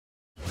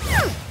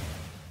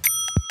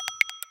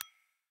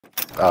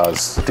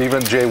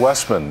Stephen J.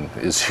 Westman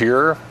is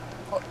here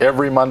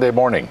every Monday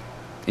morning,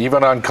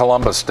 even on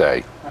Columbus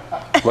Day.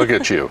 Look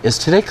at you. Is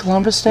today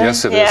Columbus Day?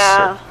 Yes, it is,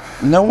 sir.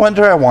 No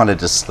wonder I wanted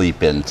to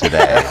sleep in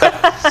today.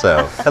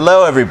 So,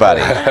 hello everybody.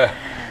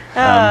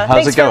 How's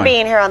Thanks it going? for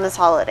being here on this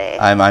holiday.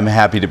 I'm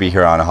happy to be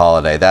here on a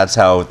holiday. That's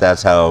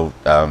how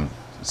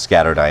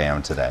scattered I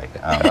am today.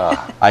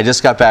 I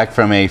just got back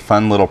from a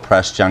fun little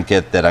press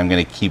junket that I'm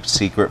going to keep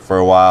secret for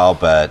a while,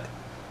 but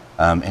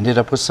ended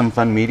up with some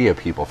fun media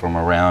people from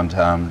around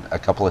a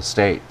couple of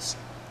states.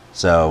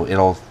 So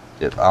it'll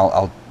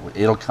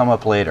come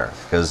up later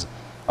because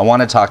I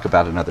want to talk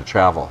about another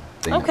travel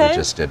thing that we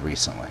just did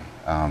recently.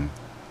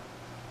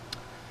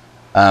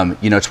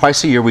 You know,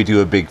 twice a year we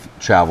do a big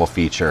travel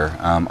feature.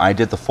 I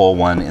did the full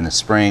one in the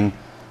spring.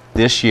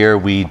 This year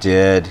we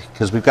did,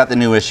 because we've got the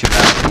new issue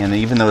out, and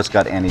even though it's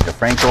got Annie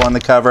DeFranco on the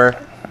cover,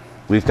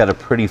 we've got a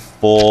pretty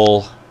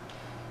full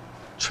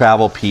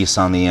travel piece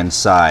on the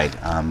inside.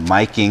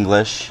 Mike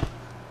English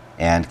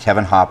and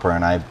Kevin Hopper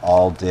and I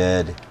all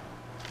did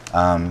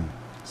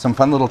some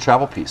fun little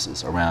travel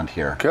pieces around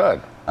here. Good.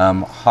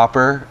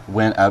 Hopper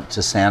went up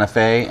to Santa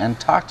Fe and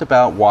talked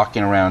about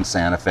walking around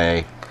Santa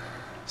Fe,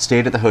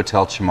 stayed at the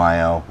Hotel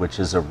Chimayo, which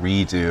is a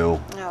redo.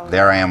 Oh,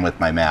 there I am with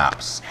my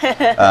maps,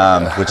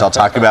 which I'll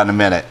talk about in a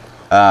minute,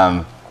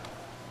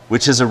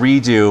 which is a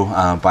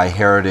redo by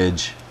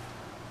Heritage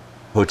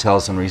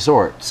Hotels and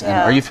Resorts. And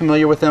are you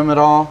familiar with them at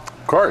all?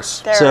 Of course.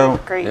 They're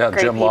great, yeah,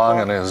 great Jim people. Long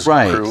and his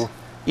Right. crew.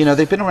 You know,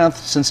 they've been around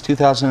since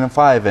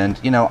 2005, and,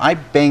 you know, I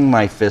bang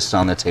my fist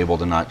on the table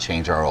to not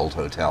change our old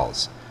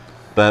hotels.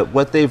 But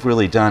what they've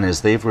really done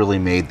is they've really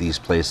made these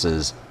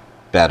places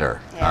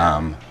better.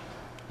 Yeah.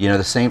 You know,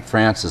 the St.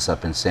 Francis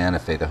up in Santa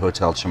Fe, the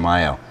Hotel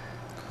Chimayo,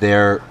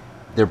 they're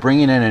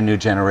bringing in a new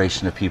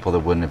generation of people that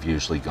wouldn't have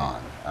usually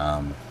gone.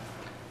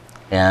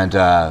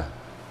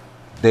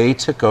 They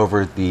took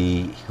over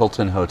the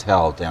Hilton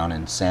Hotel down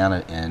in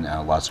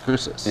Las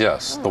Cruces.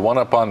 Yes, the one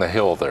up on the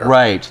hill there.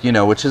 Right, you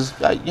know, which is,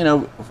 you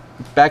know,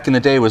 back in the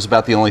day was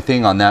about the only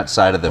thing on that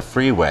side of the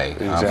freeway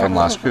from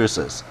Las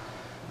Cruces.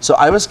 So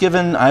I was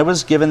given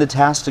the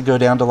task to go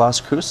down to Las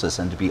Cruces,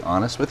 and to be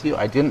honest with you,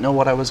 I didn't know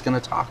what I was going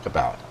to talk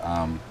about.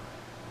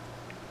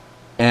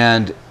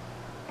 And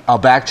I'll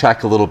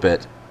backtrack a little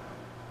bit.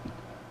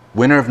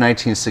 Winter of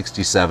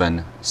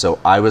 1967, so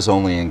I was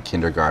only in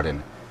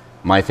kindergarten.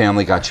 My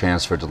family got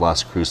transferred to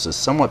Las Cruces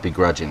somewhat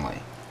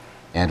begrudgingly.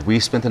 And we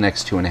spent the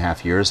next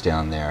 2.5 years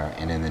down there,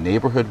 and in the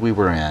neighborhood we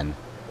were in,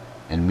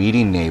 and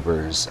meeting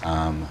neighbors,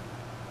 my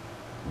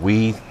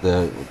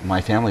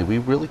family, we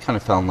really kind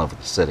of fell in love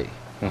with the city.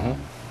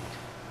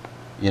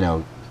 You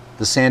know,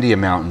 the Sandia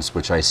Mountains,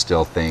 which I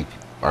still think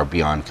are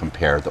beyond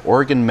compare. The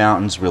Oregon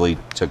Mountains really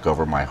took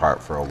over my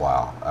heart for a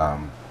while.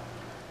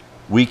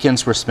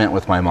 Weekends were spent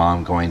with my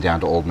mom going down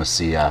to Old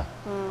Mesilla.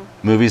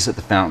 Movies at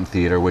the Fountain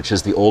Theater, which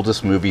is the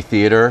oldest movie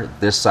theater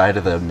this side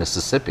of the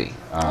Mississippi.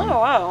 Oh,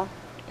 wow.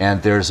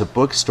 And there's a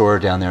bookstore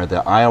down there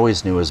that I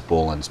always knew as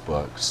Boland's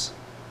Books.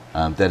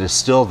 That is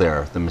still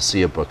there, the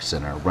Mesilla Book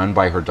Center, run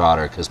by her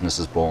daughter because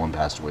Mrs. Boland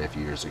passed away a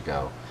few years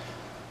ago.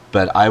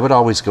 But I would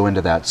always go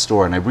into that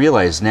store, and I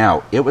realize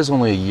now it was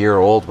only a year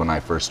old when I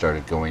first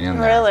started going in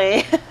there.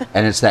 Really?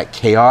 And it's that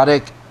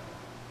chaotic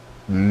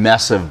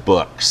mess of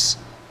books.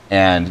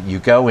 And you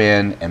go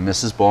in, and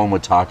Mrs. Boland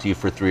would talk to you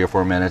for 3 or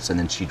 4 minutes, and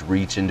then she'd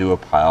reach into a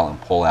pile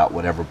and pull out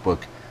whatever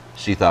book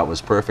she thought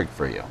was perfect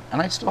for you.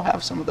 And I still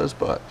have some of those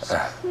books.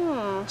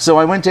 So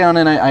I went down,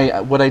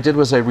 and what I did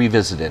was I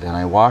revisited, and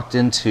I walked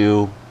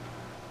into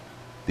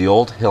the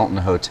old Hilton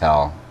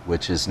Hotel,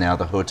 which is now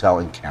the Hotel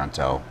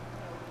Encanto.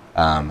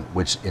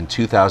 Which in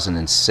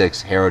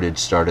 2006 Heritage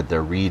started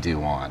their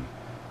redo on,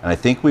 and I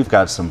think we've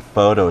got some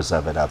photos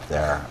of it up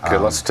there. Okay,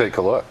 let's take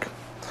a look.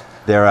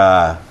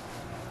 They're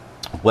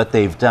what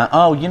they've done.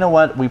 Oh, you know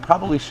what? We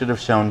probably should have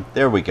shown.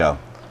 There we go.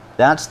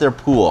 That's their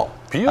pool.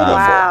 Beautiful.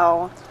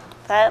 Wow,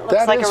 that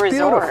looks like a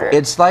resort. Beautiful.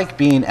 It's like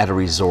being at a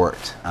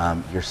resort.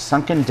 You're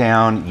sunken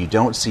down. You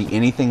don't see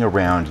anything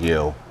around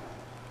you.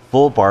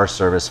 Full bar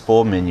service,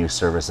 full menu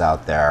service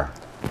out there.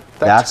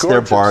 That's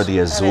their bar, the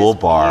Azul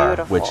Bar,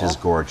 which is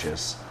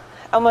gorgeous.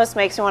 Almost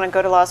makes me want to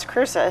go to Las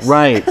Cruces.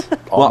 Right.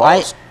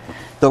 Well,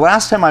 the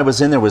last time I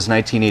was in there was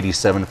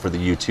 1987 for the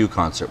U2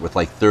 concert with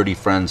like 30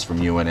 friends from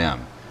UNM.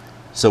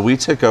 So we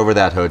took over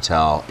that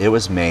hotel. It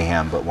was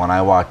mayhem, but when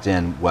I walked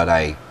in, what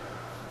I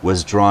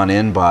was drawn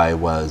in by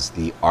was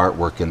the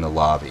artwork in the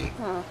lobby.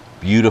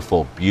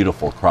 Beautiful,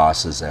 beautiful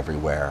crosses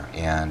everywhere.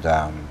 And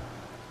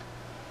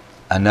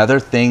another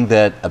thing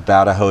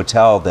about a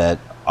hotel that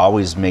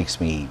always makes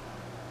me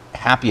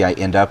happy I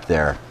end up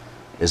there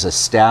is a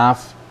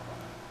staff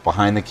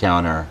behind the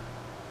counter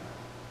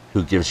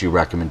who gives you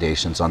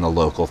recommendations on the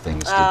local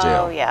things to do.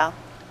 Oh, yeah.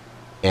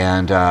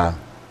 And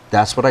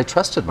that's what I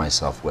trusted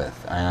myself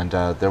with. And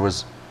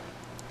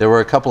there were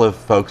a couple of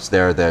folks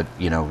there that,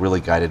 you know, really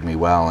guided me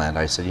well. And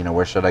I said, you know,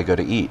 where should I go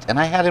to eat? And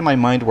I had in my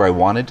mind where I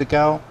wanted to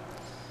go.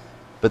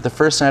 But the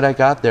first night I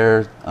got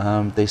there,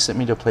 they sent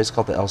me to a place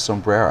called the El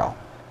Sombrero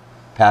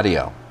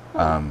patio.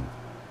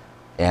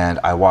 And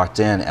I walked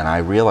in and I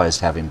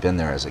realized, having been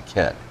there as a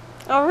kid,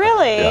 Oh,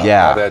 really?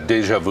 Yeah. Oh, that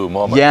deja vu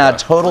moment. Yeah,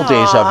 total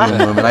deja vu Aw.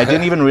 moment. I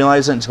didn't even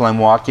realize it until I'm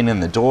walking in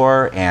the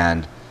door,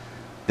 and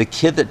the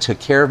kid that took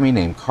care of me,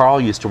 named Carl,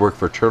 used to work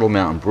for Turtle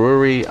Mountain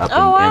Brewery up in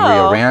Rio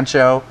wow.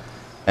 Rancho,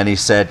 and he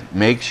said,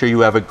 make sure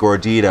you have a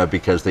gordita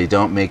because they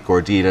don't make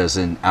gorditas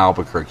in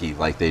Albuquerque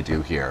like they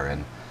do here.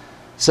 And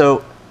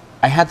so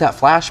I had that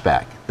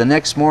flashback. The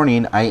next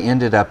morning, I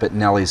ended up at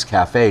Nellie's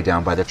Cafe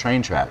down by the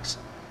train tracks,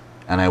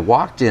 and I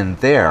walked in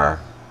there,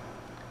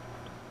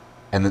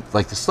 and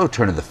like the slow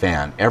turn of the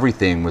fan,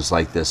 everything was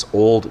like this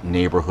old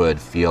neighborhood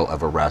feel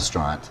of a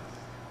restaurant.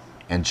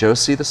 And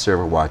Josie, the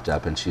server, walked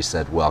up and she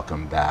said,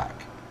 welcome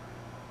back.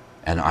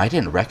 And I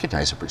didn't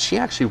recognize her, but she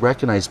actually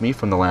recognized me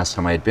from the last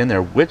time I had been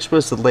there, which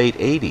was the late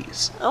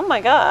 80s. Oh my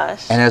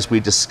gosh. And as we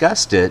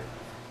discussed it,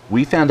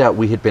 we found out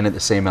we had been at the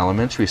same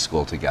elementary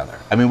school together.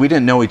 I mean, we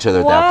didn't know each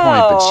other at that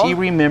point, but Wow. she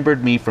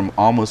remembered me from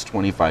almost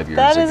 25 years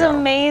ago. That is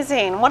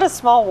amazing. What a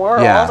small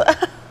world.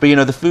 Yeah. But you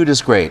know, the food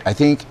is great. I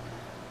think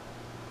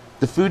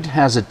the food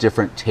has a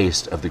different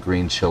taste of the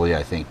green chili,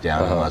 I think,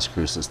 down in Las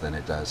Cruces than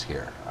it does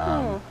here.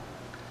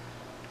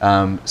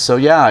 So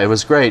yeah, it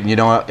was great. And you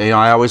know,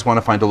 I always want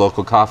to find a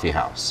local coffee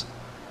house.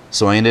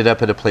 So I ended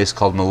up at a place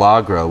called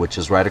Milagro, which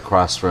is right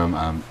across from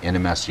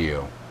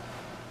NMSU,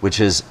 which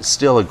is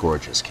still a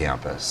gorgeous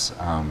campus.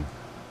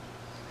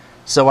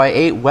 So I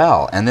ate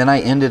well, and then I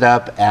ended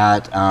up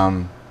at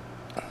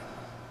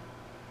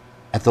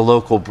the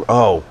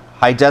local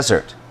High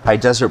Desert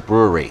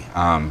Brewery,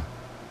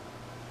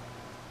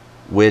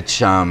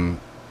 which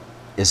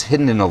is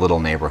hidden in a little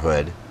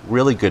neighborhood.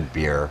 Really good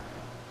beer.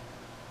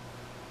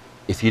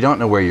 If you don't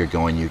know where you're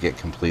going, you get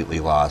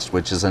completely lost,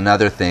 which is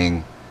another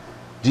thing.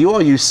 Do you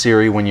all use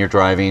Siri when you're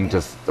driving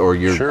or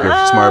your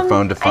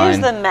smartphone to find? I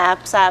use the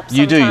Maps app sometimes.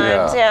 You do,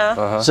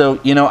 yeah. So,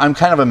 you know, I'm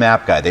kind of a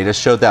map guy. They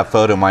just showed that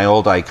photo, my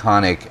old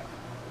iconic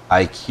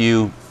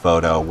IQ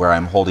photo where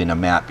I'm holding a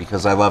map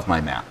because I love my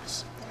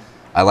maps.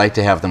 I like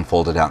to have them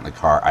folded out in the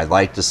car. I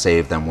like to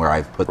save them where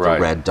I've put the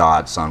red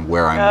dots on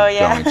where I'm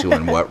going to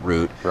and what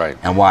route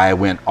and why I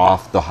went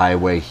off the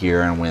highway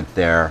here and went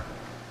there.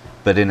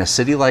 But in a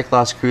city like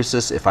Las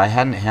Cruces, if I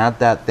hadn't had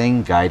that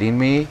thing guiding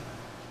me,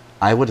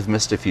 I would have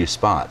missed a few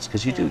spots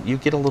because you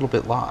get a little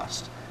bit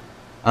lost.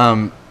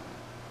 Do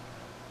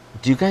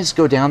you guys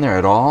go down there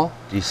at all?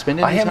 Do you spend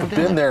any time? I haven't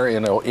been there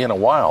in a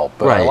while,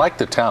 but I like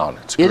the town.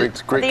 It's great.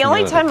 It's great. The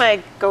only time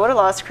I go to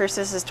Las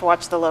Cruces is to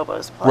watch the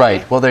Lobos play.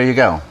 Right. Well, there you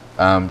go.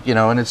 You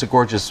know, and it's a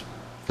gorgeous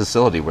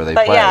facility where they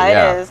play.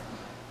 Yeah, it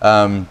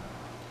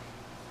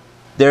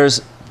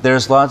is.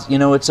 There's lots. You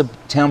know, it's a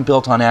town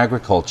built on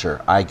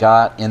agriculture. I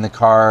got in the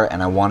car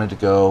and I wanted to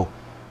go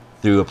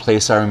through a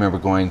place I remember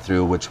going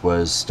through, which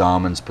was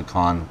Stallman's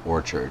pecan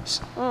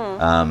orchards.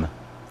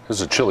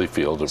 There's a chili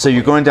field. So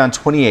you're going down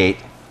 28,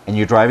 and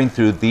you're driving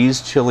through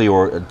these chili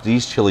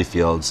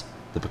fields,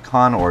 the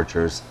pecan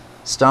orchards.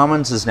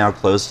 Stallman's is now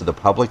closed to the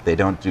public. They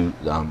don't do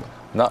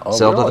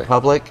sell to the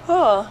public.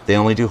 They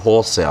only do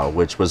wholesale,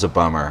 which was a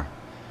bummer.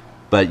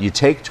 But you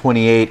take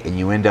 28 and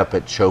you end up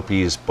at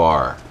Chopey's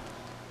Bar,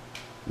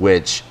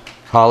 which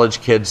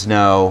college kids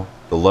know,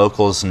 the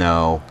locals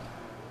know.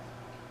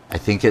 I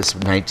think it's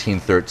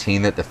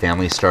 1913 that the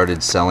family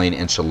started selling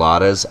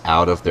enchiladas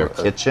out of their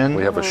kitchen.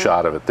 We have a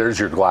shot of it. There's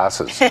your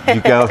glasses.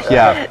 You go,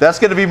 yeah. That's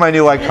going to be my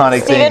new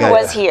iconic thing. Steven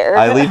was here.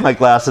 I leave my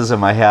glasses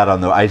and my hat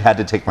on. I had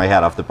to take my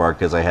hat off the bar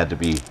because I had to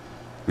be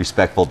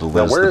respectful to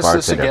Liz, where the is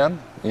bartender. this again?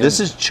 This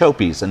is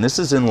Chopey's, and this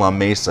is in La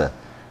Mesa.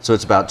 So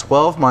it's about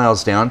 12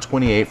 miles down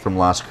 28 from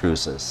Las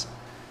Cruces.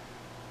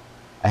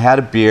 I had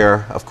a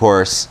beer, of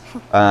course,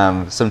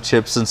 some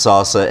chips and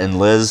salsa, and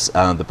Liz,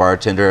 the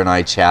bartender, and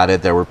I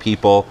chatted. There were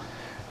people.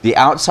 The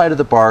outside of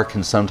the bar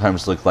can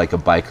sometimes look like a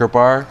biker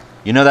bar.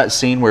 You know that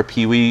scene where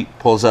Pee-wee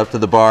pulls up to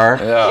the bar?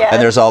 Yeah.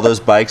 And there's all those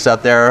bikes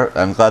out there?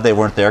 I'm glad they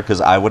weren't there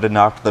because I would have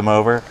knocked them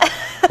over.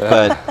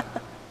 But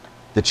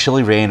the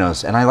chili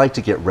rellenos, and I like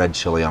to get red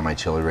chili on my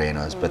chili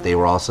rellenos, but they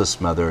were also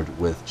smothered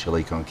with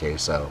chili con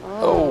queso.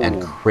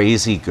 And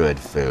crazy good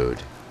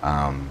food.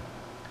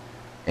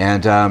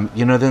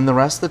 You know, then the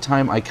rest of the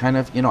time, I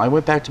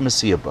went back to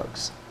Mesilla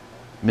Books.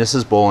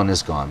 Mrs. Bolin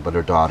is gone, but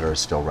her daughter is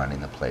still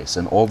running the place.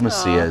 And Old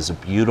Mesilla is a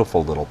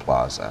beautiful little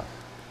plaza.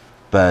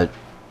 But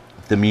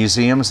the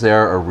museums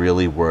there are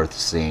really worth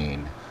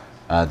seeing.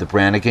 The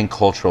Brannigan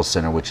Cultural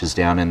Center, which is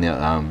down in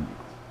the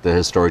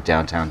historic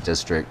downtown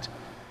district,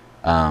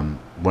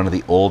 one of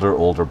the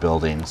older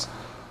buildings.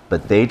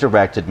 But they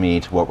directed me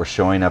to what we're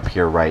showing up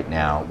here right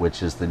now,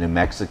 which is the New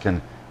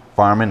Mexican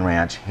Farm and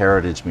Ranch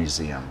Heritage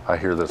Museum. I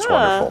hear that's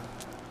wonderful.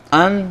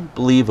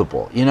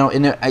 Unbelievable. You know,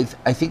 and I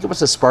think it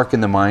was a spark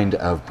in the mind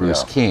of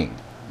Bruce King,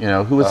 you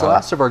know, who was the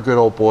last of our good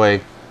old boy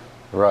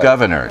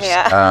governors.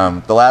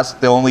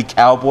 The only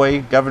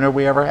cowboy governor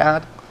we ever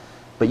had.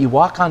 But you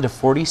walk onto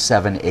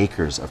 47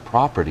 acres of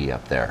property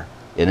up there,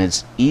 and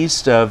it's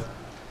east of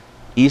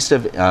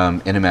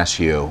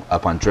NMSU,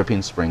 up on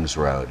Dripping Springs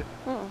Road.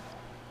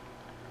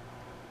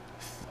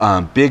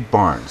 Big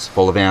barns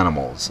full of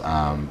animals,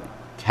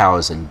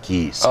 cows and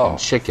geese and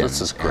chickens.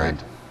 This is great.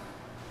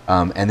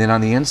 And then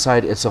on the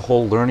inside, it's a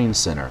whole learning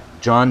center.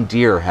 John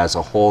Deere has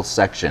a whole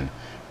section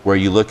where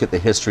you look at the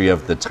history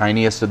of the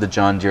tiniest of the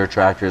John Deere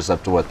tractors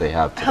up to what they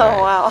have today.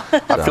 Oh, wow.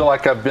 I feel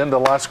like I've been to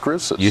Las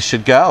Cruces. You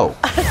should go.